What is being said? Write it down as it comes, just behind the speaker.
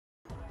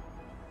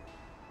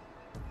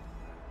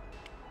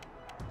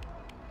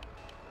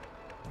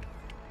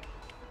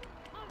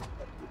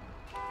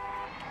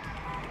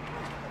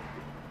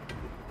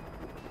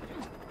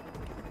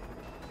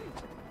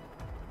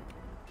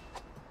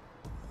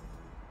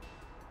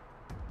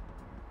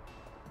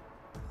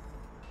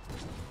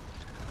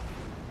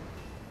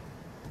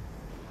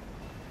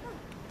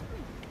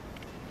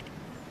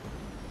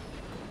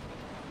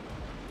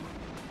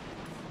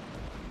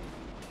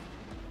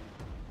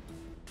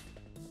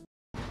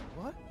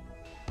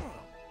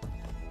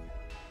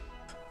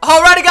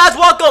Alrighty guys,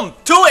 welcome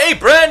to a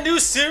brand new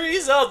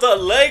series of the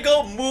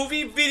Lego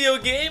Movie video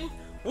game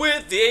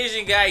with the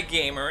Asian Guy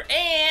Gamer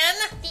and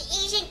the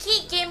Asian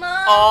Kid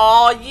Gamer.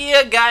 Oh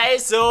yeah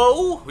guys,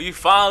 so we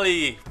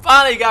finally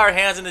got our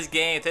hands on this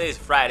game. Today's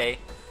Friday.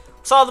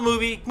 Saw the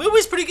movie.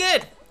 Movie's pretty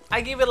good.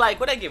 I gave it like,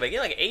 what did I give it? I gave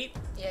it like an 8?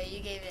 Yeah,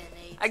 you gave it an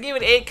 8. I gave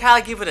it an 8,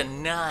 Kyle gave it a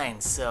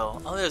 9,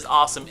 so oh there's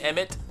awesome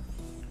Emmett.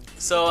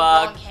 So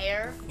long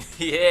hair.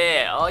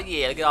 yeah, oh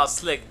yeah, look at all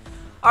slick.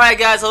 Alright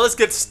guys, so let's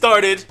get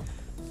started.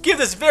 Give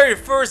this very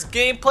first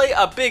gameplay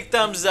a big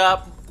thumbs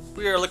up.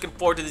 We are looking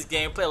forward to this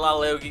game. Play a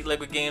lot of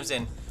Lego games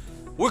and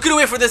we're gonna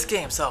wait for this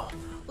game. So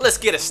let's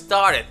get it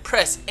started.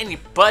 Press any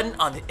button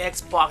on the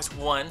Xbox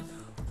One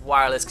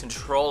wireless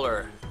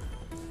controller.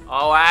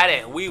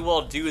 Alrighty, we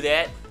will do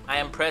that. I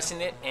am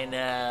pressing it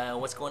and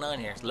what's going on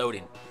here? It's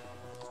loading.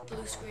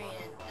 Blue screen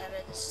and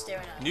Emmett is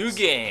staring at us. New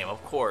game,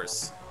 of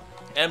course.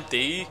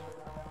 Empty.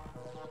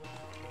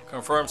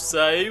 Confirm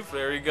save.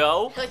 There you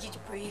go. Look, he's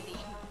breathing.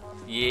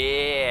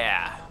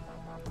 Yeah.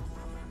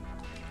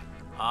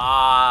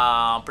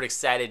 Ah, I'm pretty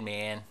excited,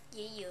 man.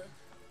 Yeah.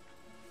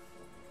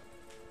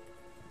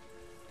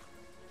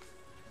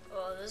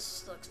 Oh,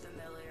 this looks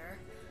familiar.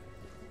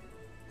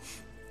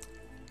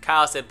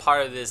 Kyle said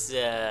part of this,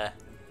 This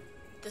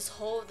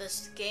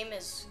game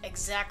is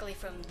exactly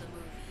from the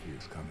movie. He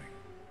is coming.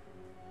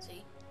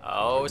 See?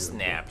 Oh,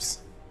 snaps.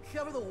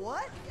 Cover the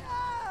what?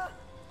 Yeah.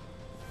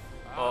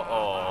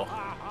 Uh-oh.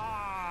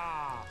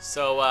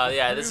 So,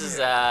 yeah, this is,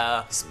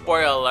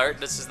 spoiler alert.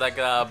 This is like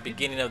a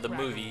beginning of the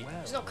movie.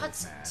 There's no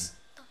cutscenes.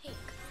 The heck?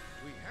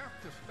 We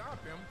have to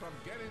stop him from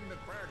getting the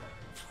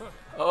Kragle.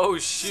 Oh,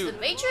 Is shoot. the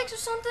Matrix or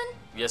something?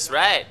 Yes,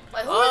 right.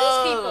 Like, who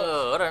are these people?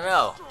 Oh, I don't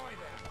know.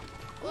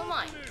 Who am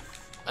I?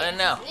 I don't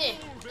know. Eh.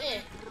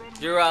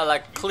 You're,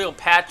 like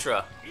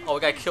Cleopatra. Oh, we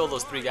gotta kill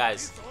those 3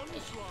 guys.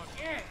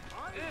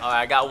 Alright,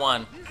 I got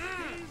one.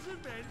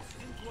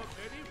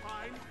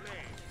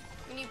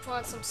 We need to put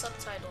on some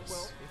subtitles.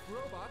 Well, if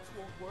robots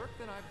won't work,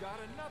 then I've got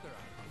another idea.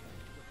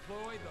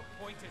 Deploy the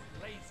pointed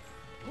laser.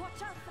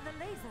 Watch out for the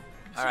laser.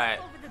 Alright,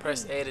 Jump over the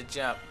press beam. A to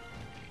jump.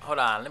 Hold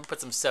on, let me put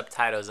some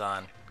subtitles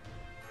on.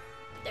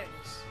 There it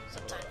is.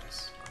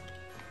 Subtitles.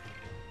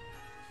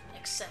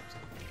 Accept.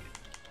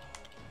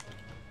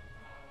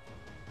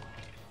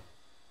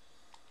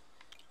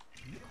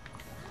 Aim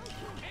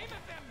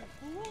at them, you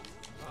fools!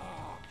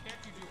 Oh, can't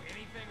you do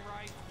anything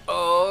right?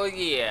 Oh,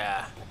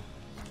 yeah.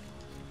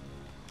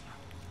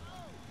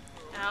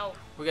 Ow.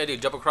 We gotta do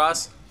jump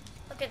across.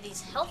 Look at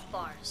these health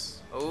bars.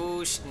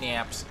 Oh,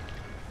 snaps.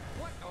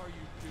 What are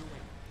you doing?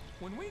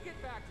 When we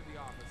get back to the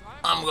office,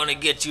 I'm gonna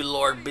get you,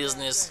 Lord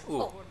Business.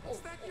 Ooh. Oh,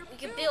 we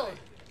can build.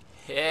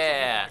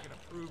 Yeah. an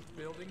approved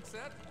building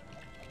set.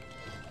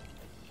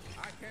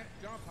 I can't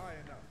jump high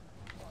enough.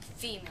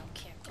 Female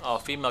character. Oh,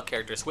 female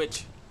character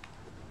switch.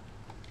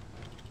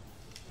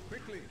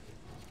 Quickly,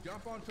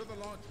 jump onto the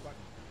launch button.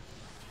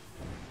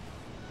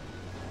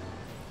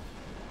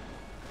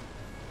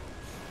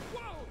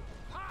 Whoa!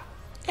 Ha!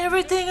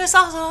 Everything is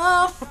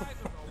awesome.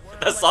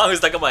 That song is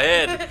stuck in my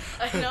head.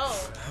 I know.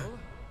 If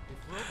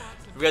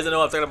you guys don't know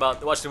what I'm talking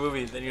about, watch the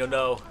movie, then you'll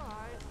know.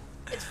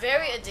 It's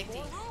very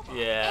addicting.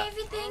 Yeah.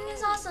 Everything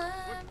is awesome.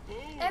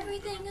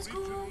 Everything is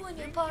cool when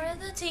you're part of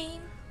the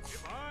team.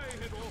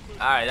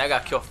 Alright, I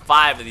gotta kill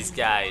 5 of these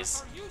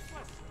guys.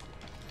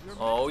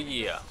 Oh,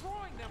 yeah.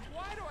 Destroying them.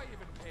 Why do I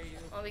even pay you?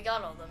 Well, we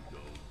got all of them.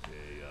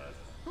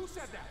 Who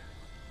said that?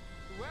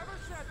 Whoever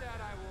said that,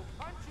 I will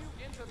punch you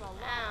into the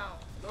Ow.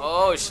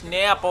 Oh,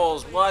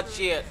 Snapples. Watch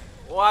it.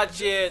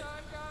 Watch it. time,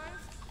 guys.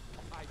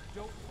 I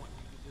don't want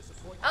you to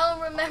disappoint. I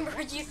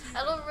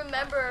don't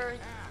remember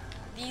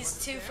these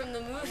 2 from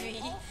the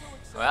movie.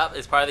 Well,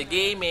 it's part of the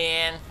game,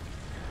 man.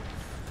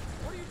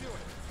 What are you doing?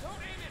 Don't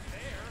aim it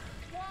there.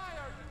 Why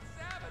are you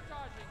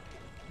sabotaging me?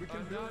 We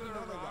can build Another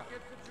another one.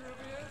 rocket,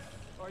 Vitruvius?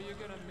 Are you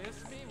gonna miss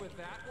me with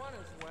that one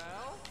as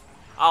well?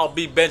 I'll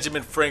be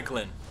Benjamin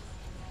Franklin.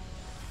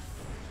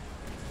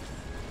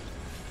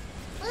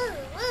 Woo,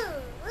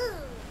 woo, woo.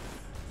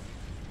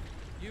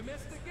 You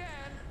missed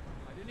again.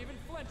 I didn't even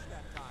flinch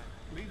that time.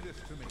 Leave this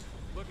to me.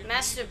 Look at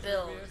Master me,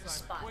 build Vitruvius. I'm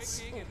spots.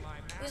 quaking in my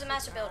Who's a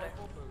master builder?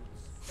 boots.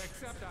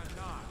 Except I'm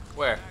not.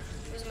 Where?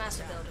 Who's a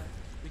master builder?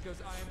 Because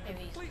I am Maybe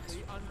he's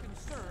completely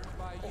unconcerned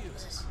by Oh, you.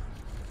 what's this?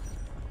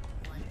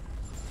 What?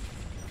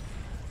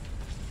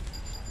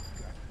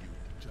 Got you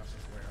just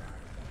where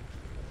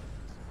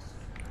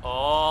I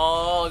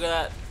Oh, look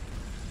at that.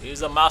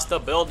 He's a master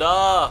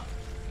builder.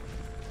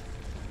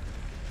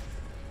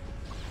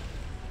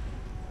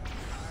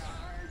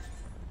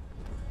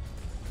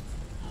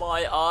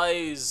 My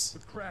eyes. The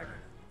Kragle,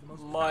 the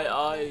most My powerful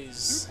eyes.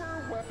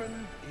 super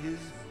weapon is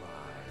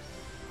mine.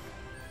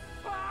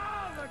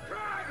 Ah, the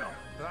Kragle!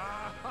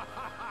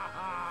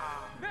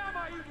 Now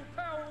my evil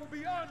power will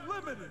be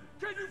unlimited.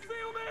 Can you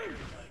feel me? I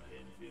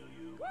can feel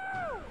you.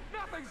 Woo!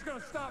 Nothing's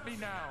gonna stop me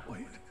now.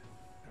 Wait,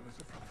 there was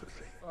a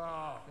prophecy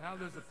Oh, now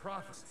there's a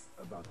prophecy.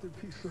 about the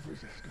piece of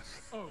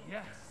resistance. Oh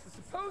yes, the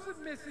supposed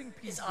missing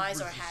piece. His of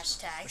eyes are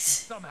resistance hashtags.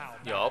 Somehow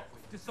Yup.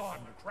 disarm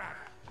the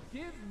crack.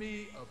 Give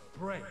me a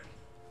break.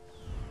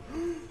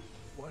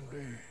 One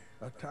day,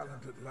 a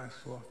talented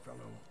Lassois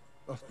fellow,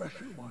 a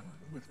special one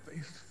with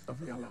face of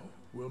yellow,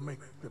 will make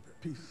the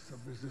piece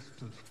of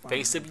resistance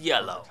Face find of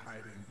yellow.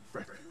 hiding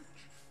refuge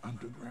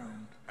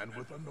underground. And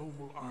with a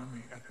noble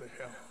army at the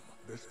helm,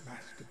 this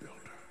master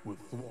builder will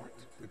thwart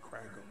the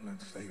Craggle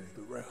and save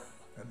the realm,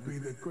 and be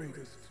the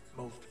greatest,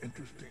 most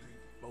interesting,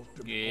 most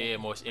Yeah,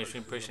 important most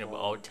interesting person of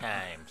all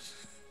times.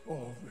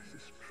 All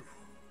this is true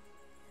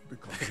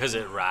Because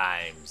it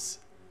rhymes.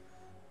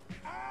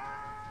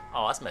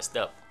 Oh, that's messed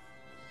up.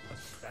 A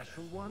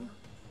special one?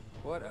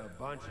 What a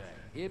bunch of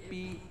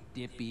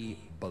hippy-dippy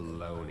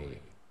baloney.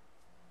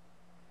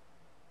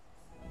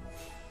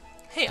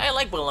 Hey, I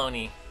like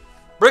baloney.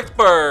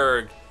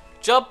 Brickburg!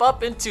 Jump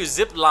up into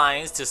zip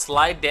lines to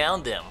slide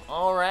down them.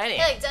 Alrighty.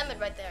 Hey, Emmett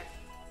right there.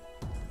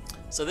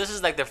 So this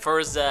is like the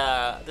first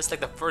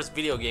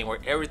video game where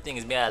everything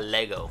is made out of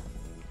Lego.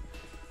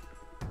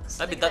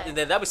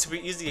 That'd be super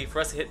easy for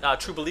us to hit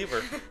True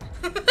Believer.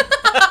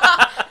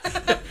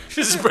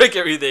 Just break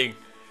everything.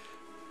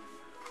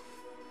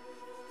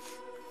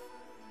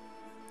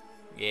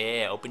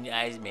 Yeah, open your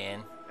eyes,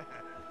 man.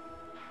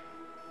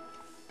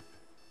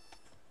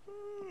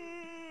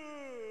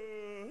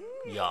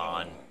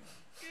 Yawn.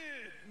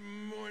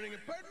 Good morning,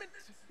 apartment.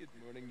 Good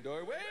morning,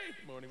 doorway.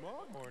 Good morning,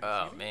 wall. Morning,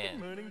 Oh, ceiling. man.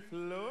 Good morning,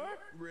 floor.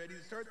 Ready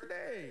to start the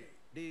day.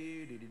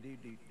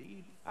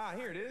 Ah,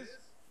 here it is.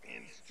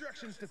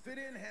 Instructions to fit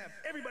in, have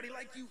everybody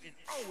like you, and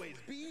always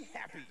be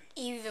happy.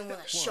 Even when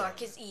a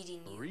shark is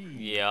eating you.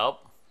 Yep.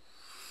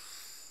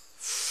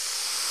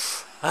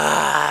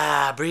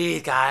 Ah,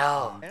 breathe,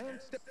 Kyle. And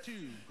step 2,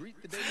 greet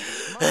the day with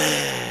a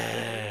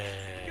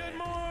smile. Good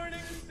morning,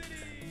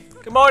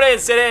 city. Good morning,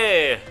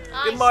 city.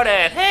 Hi, Good morning.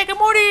 city. Hey, good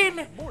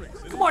morning.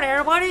 Good morning,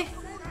 everybody.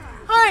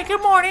 Hi,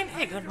 good morning.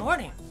 Hey, good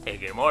morning. Hey,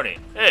 good morning.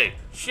 Hey,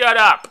 shut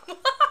up.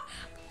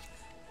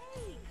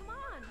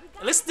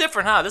 It looks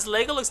different, huh? This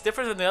Lego looks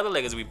different than the other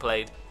Legos we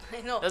played.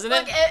 I know. Doesn't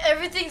Look, it?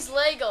 Everything's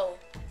Lego.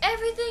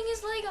 Everything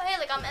is Lego. Hey,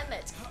 like I'm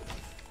Emmett.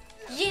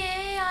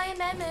 Yeah, I am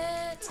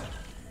Emmett.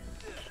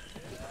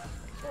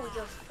 Oh, we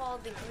gotta follow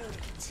the green to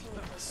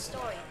continue the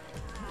story.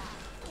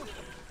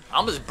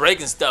 I'm just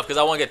breaking stuff because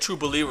I want to get True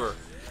Believer.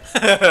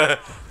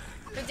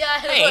 But yeah,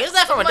 Hey, look, is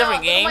that from look a at my-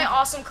 different game? Look at my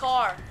awesome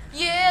car.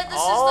 Yeah, this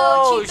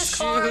Oh, is the cheapest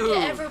car shoot. to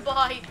ever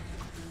buy.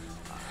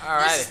 This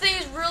Alright. thing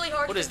is really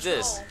hard What to is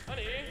this? control.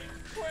 Honey,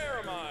 where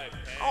am I?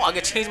 Oh, I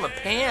can change my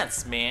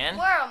pants, man.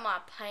 Where are my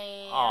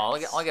pants?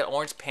 Oh, I get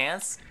orange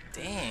pants?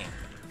 Dang.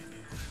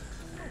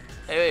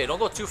 Hey, don't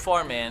go too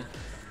far, man.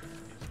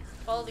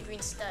 Follow the green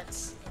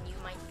studs, and you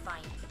might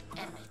find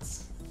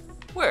Emmett.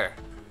 Where?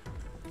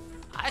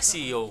 I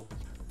see you.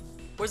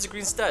 Where's the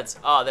green studs?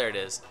 Oh, there it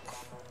is.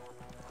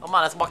 Come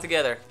on, let's walk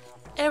together.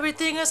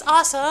 Everything is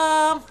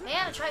awesome.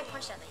 Man, I tried to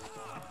punch that thing.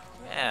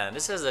 Man,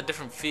 this has a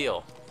different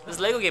feel. This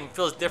Lego game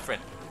feels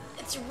different.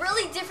 It's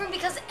really different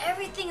because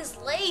everything is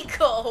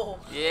Lego.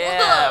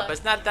 Yeah, Look. but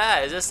it's not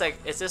that. It's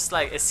just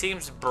like it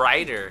seems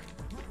brighter.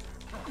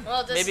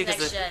 Well, this maybe is 'cause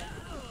next the- gen.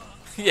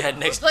 Yeah,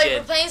 next We're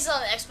gen. playing this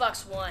on the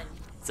Xbox One.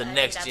 It's the I think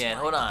next that's gen.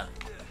 why. Hold on.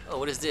 Oh,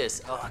 what is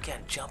this? Oh, I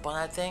can't jump on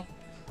that thing.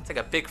 It's like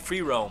a big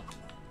free roam.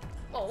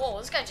 Whoa, whoa,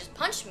 this guy just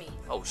punched me.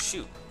 Oh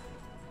shoot.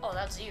 Oh,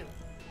 that's you.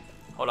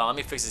 Hold on, let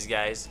me fix this,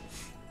 guys.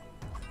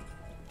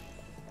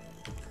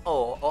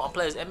 Oh, I'm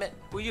playing as Emmett.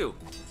 Who are you?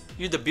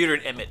 You're the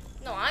bearded Emmett.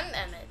 No, I'm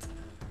Emmett.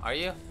 Are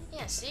you?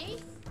 Yeah, see?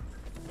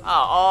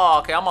 Oh,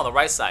 okay. I'm on the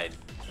right side.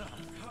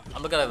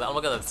 I'm looking at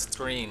the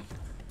screen.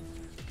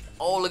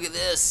 Oh, look at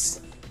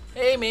this.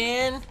 Hey,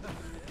 man.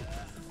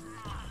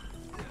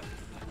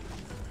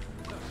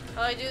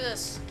 How do I do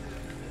this?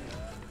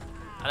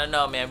 I don't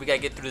know, man. We gotta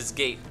get through this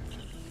gate.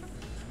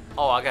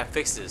 Oh, I gotta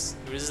fix this.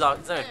 It's not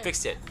even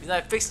fixed yet. It's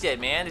not fixed yet,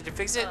 man. Did you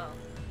fix it? Oh.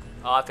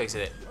 Oh, I fixed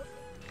it.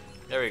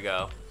 There we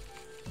go.